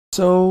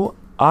So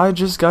I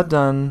just got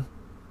done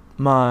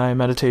my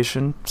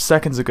meditation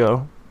seconds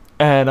ago,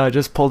 and I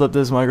just pulled up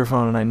this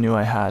microphone and I knew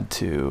I had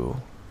to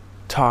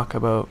talk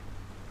about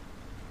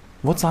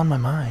what's on my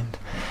mind.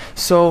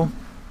 So,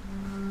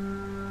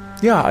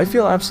 yeah, I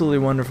feel absolutely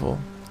wonderful.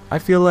 I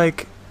feel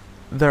like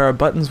there are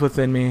buttons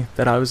within me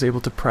that I was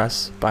able to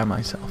press by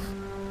myself.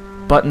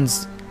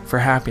 Buttons for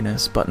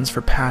happiness, buttons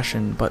for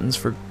passion, buttons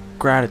for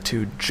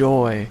gratitude,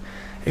 joy,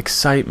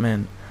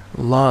 excitement,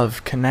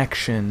 love,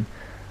 connection,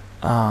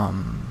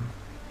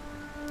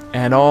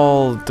 and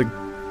all the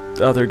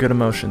other good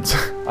emotions.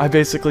 I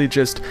basically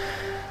just,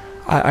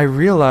 I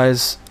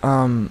realize,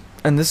 and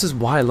this is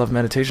why I love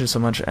meditation so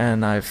much,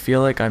 and I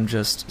feel like I'm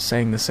just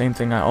saying the same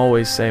thing I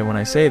always say when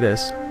I say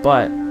this,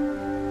 but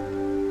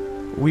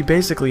we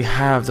basically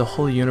have the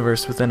whole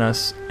universe within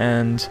us,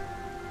 and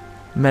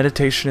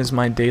meditation is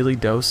my daily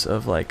dose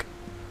of like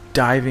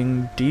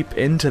diving deep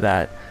into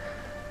that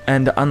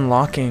and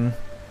unlocking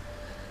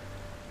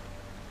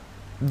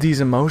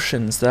these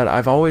emotions that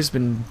I've always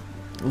been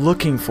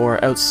looking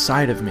for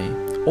outside of me,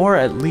 or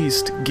at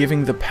least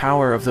giving the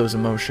power of those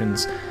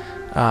emotions,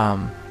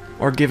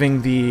 or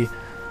giving the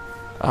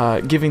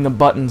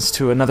buttons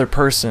to another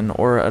person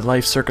or a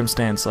life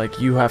circumstance, like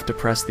you have to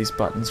press these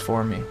buttons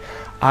for me.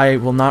 I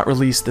will not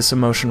release this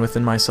emotion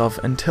within myself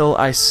until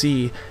I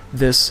see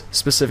this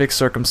specific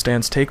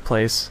circumstance take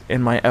place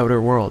in my outer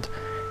world.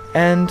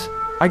 And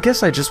I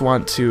guess I just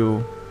want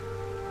to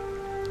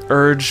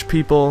urge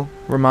people,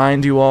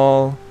 remind you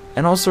all,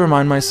 and also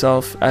remind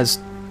myself, as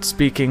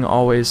speaking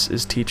always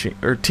is teaching,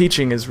 or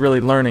teaching is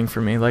really learning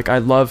for me. Like, I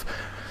love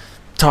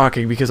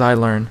talking because I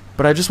learn,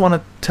 but I just want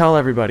to tell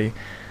everybody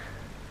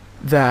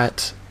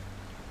that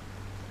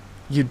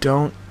you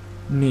don't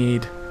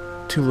need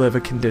to live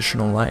a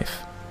conditional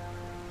life.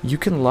 You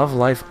can love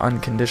life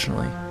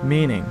unconditionally,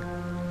 meaning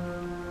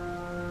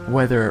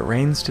whether it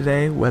rains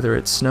today, whether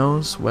it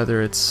snows,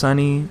 whether it's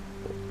sunny,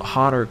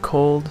 hot or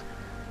cold,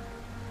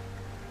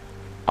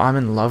 I'm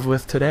in love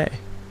with today.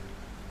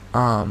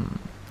 I'm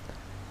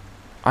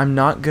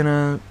not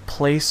gonna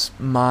place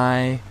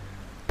my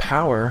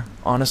power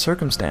on a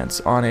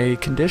circumstance, on a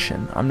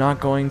condition. I'm not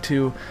going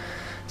to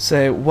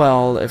say,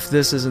 well, if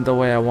this isn't the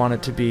way I want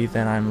it to be,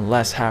 then I'm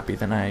less happy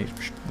than I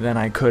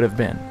could have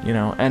been, you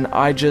know. And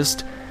I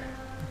just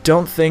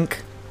don't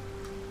think,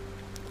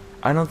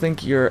 I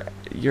think you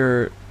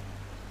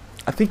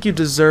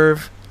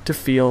deserve to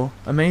feel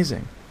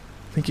amazing.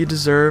 I think you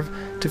deserve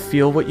to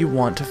feel what you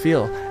want to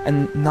feel.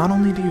 And not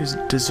only do you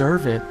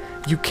deserve it,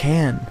 you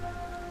can.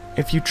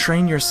 If you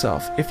train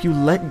yourself, if you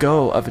let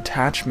go of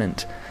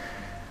attachment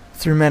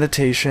through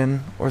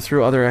meditation or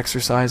through other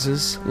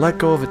exercises, let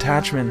go of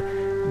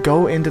attachment,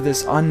 go into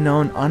this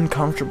unknown,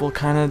 uncomfortable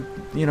kind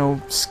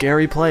of,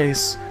 scary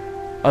place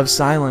of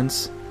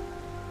silence,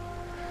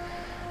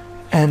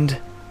 and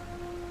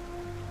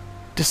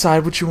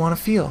decide what you want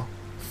to feel.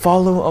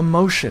 Follow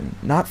emotion,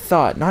 not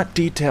thought, not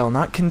detail,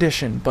 not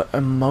condition, but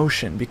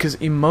emotion, because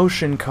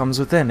emotion comes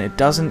within. It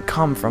doesn't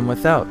come from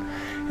without.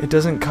 It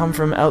doesn't come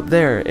from out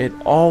there. It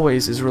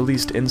always is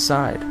released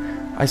inside.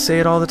 I say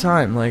it all the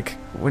time, like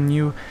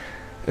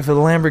if a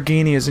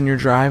Lamborghini is in your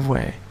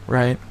driveway,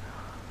 right?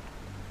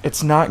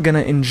 It's not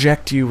gonna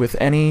inject you with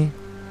any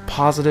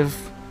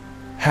positive,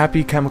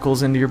 happy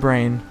chemicals into your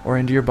brain or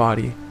into your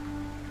body.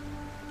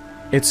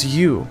 It's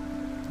you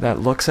that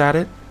looks at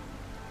it,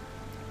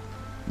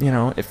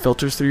 it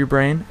filters through your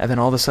brain, and then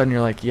all of a sudden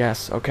you're like,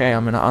 yes, okay,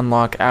 I'm going to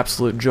unlock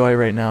absolute joy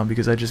right now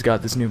because I just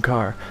got this new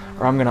car.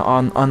 Or I'm going to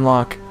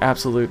unlock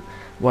absolute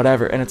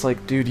whatever. And it's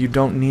like, dude, you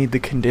don't need the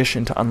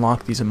condition to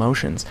unlock these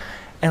emotions.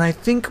 And I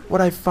think what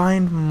I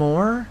find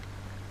more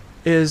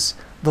is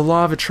the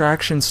law of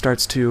attraction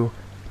starts to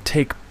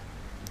take,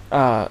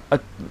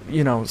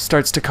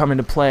 starts to come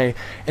into play,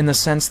 in the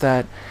sense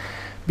that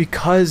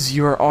because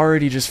you're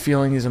already just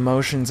feeling these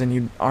emotions and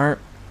you aren't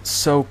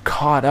so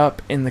caught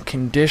up in the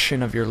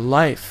condition of your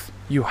life,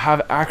 you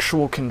have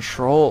actual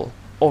control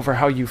over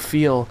how you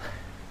feel,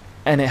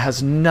 and it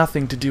has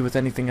nothing to do with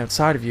anything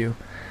outside of you.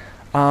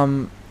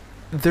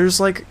 There's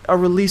like a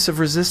release of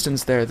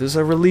resistance there. There's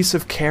a release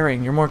of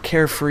caring. You're more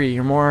carefree.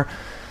 You're more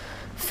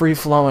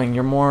free-flowing.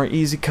 You're more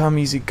easy come,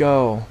 easy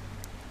go.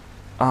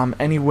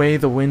 Any way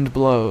the wind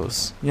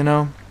blows,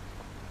 And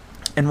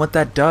what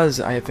that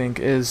does, I think,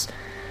 is,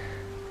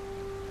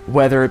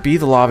 whether it be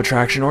the law of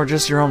attraction or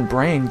just your own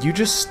brain, you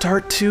just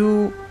start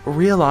to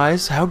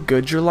realize how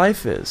good your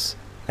life is.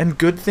 And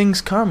good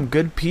things come,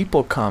 good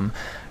people come,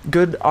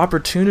 good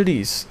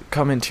opportunities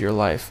come into your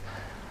life.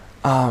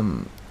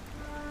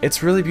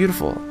 It's really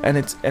beautiful, and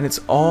it's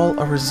all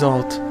a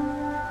result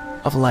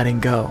of letting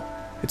go.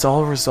 It's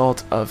all a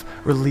result of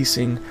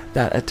releasing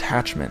that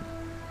attachment.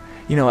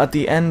 At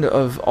the end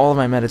of all of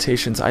my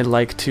meditations, I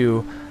like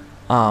to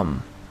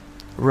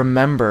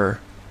remember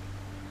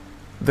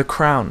the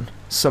crown,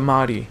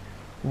 samadhi,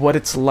 what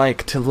it's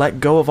like to let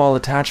go of all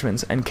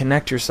attachments and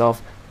connect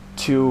yourself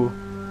to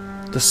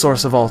the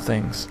source of all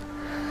things.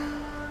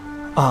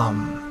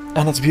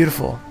 And it's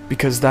beautiful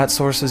because that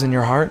source is in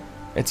your heart.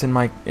 It's in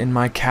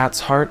my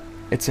cat's heart.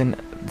 It's in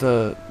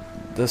the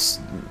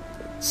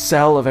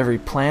cell of every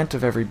plant,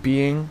 of every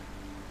being,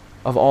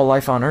 of all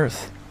life on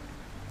Earth.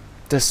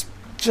 This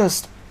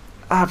just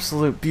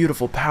absolute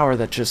beautiful power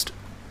that just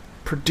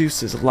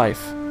produces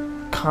life,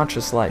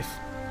 conscious life.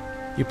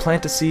 You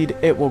plant a seed,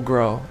 it will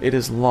grow. It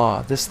is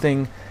law.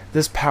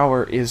 This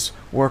power is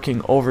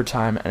working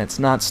overtime, and it's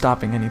not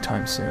stopping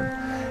anytime soon.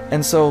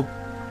 And so,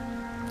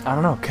 I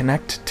don't know,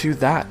 connect to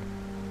that.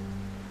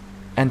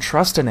 And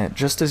trust in it,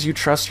 just as you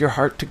trust your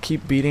heart to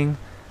keep beating,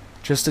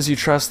 just as you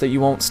trust that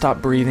you won't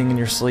stop breathing in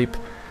your sleep,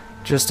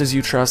 just as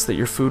you trust that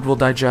your food will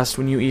digest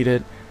when you eat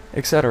it,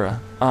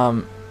 etc.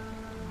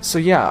 So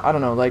yeah, I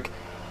don't know, like,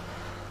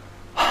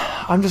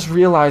 I'm just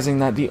realizing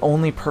that the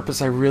only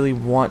purpose I really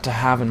want to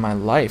have in my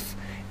life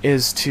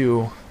is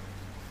to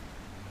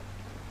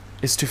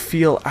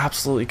feel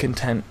absolutely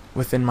content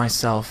within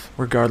myself,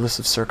 regardless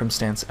of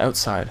circumstance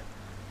outside.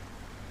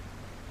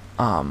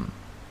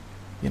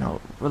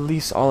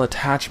 Release all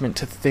attachment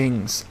to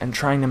things and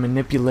trying to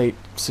manipulate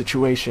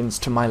situations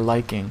to my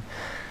liking.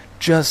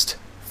 Just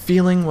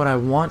feeling what I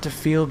want to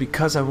feel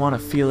because I want to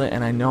feel it,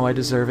 and I know I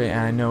deserve it, and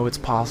I know it's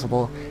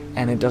possible,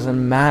 and it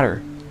doesn't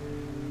matter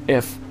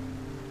it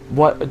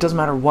doesn't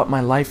matter what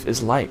my life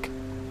is like.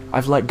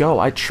 I've let go.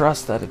 I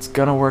trust that it's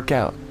gonna work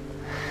out.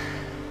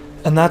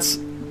 And that's,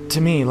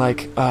 to me,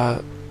 like,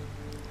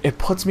 it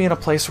puts me in a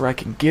place where I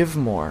can give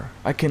more.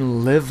 I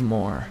can live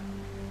more.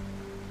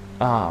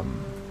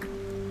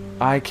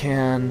 I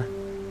can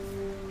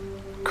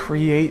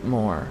create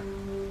more.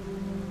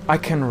 I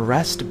can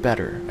rest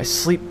better. I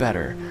sleep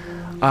better.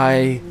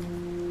 I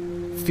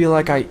feel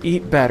like I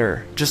eat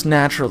better, just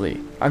naturally.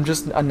 I'm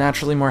just a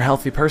naturally more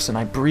healthy person.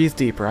 I breathe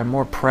deeper. I'm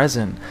more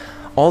present.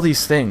 All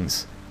these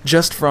things,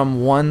 just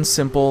from one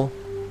simple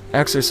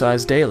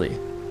exercise daily.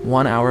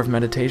 1 hour of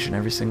meditation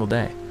every single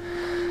day.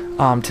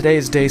 Today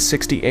is day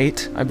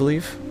 68, I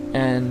believe,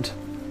 and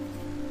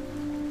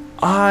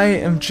I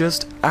am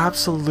just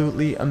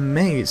absolutely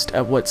amazed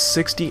at what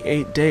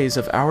 68 days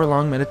of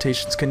hour-long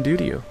meditations can do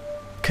to you,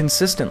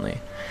 consistently.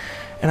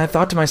 And I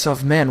thought to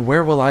myself, man,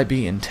 where will I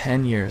be in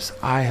 10 years?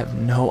 I have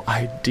no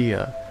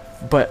idea.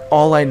 But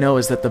all I know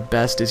is that the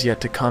best is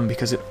yet to come,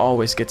 because it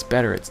always gets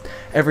better. It's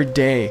every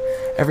day,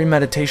 every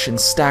meditation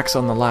stacks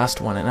on the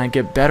last one, and I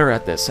get better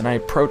at this, and I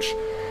approach,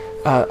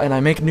 and I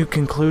make new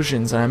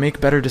conclusions, and I make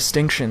better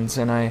distinctions,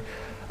 and I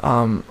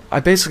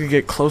basically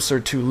get closer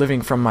to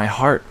living from my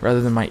heart rather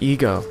than my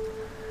ego.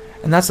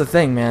 And that's the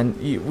thing, man.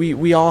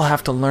 We all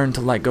have to learn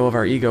to let go of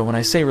our ego. When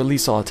I say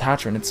release all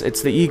attachment,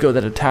 it's the ego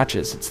that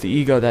attaches. It's the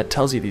ego that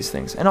tells you these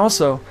things. And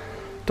also,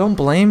 don't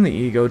blame the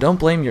ego. Don't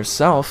blame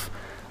yourself.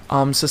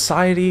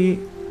 Society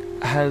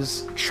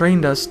has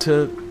trained us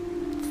to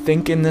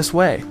think in this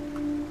way.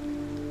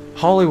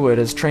 Hollywood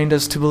has trained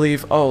us to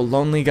believe, oh,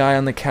 lonely guy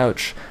on the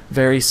couch,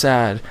 very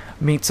sad,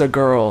 meets a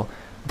girl,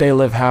 they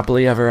live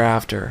happily ever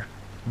after.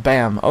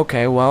 Bam,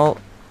 okay, well,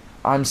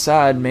 I'm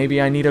sad, maybe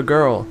I need a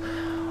girl.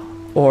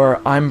 Or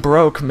I'm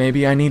broke,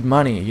 maybe I need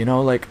money. You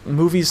know, like,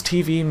 movies,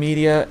 TV,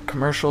 media,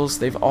 commercials,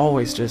 they've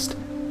always just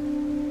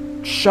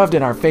shoved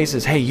in our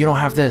faces, hey, you don't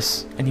have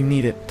this, and you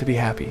need it to be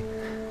happy.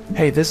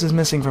 Hey, this is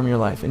missing from your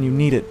life, and you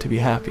need it to be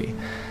happy.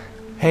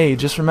 Hey,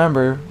 just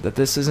remember that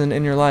this isn't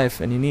in your life,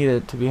 and you need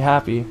it to be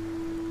happy.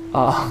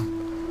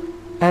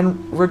 And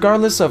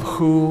regardless of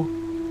who,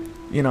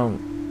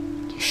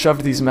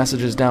 shoved these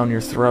messages down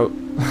your throat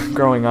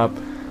growing up,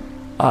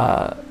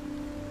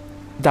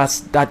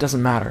 that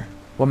doesn't matter.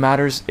 What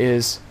matters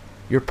is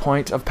your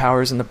point of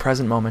power is in the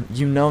present moment.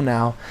 You know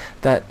now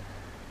that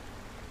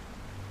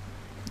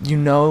you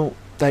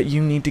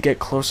need to get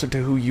closer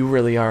to who you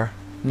really are,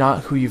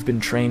 not who you've been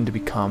trained to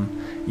become.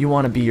 You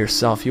want to be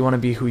yourself. You want to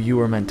be who you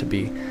were meant to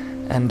be.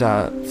 And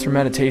through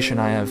meditation,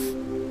 I have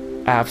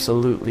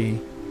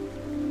absolutely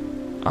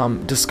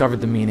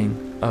discovered the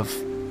meaning of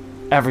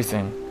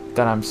everything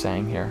that I'm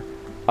saying here.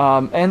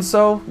 And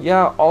so,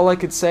 yeah, all I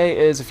could say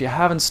is, if you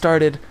haven't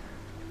started,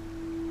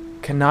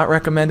 cannot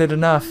recommend it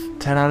enough.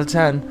 10 out of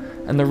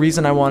 10. And the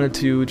reason I wanted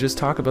to just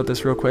talk about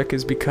this real quick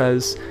is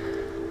because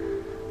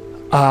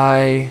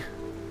I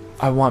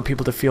want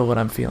people to feel what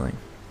I'm feeling.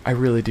 I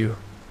really do.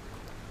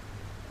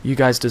 You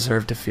guys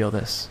deserve to feel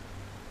this.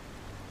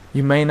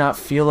 You may not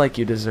feel like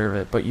you deserve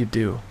it, but you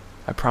do.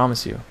 I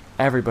promise you.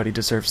 Everybody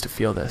deserves to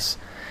feel this.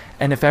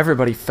 And if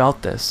everybody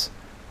felt this,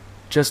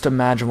 just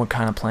imagine what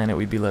kind of planet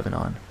we'd be living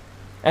on.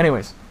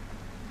 Anyways,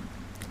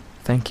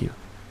 thank you.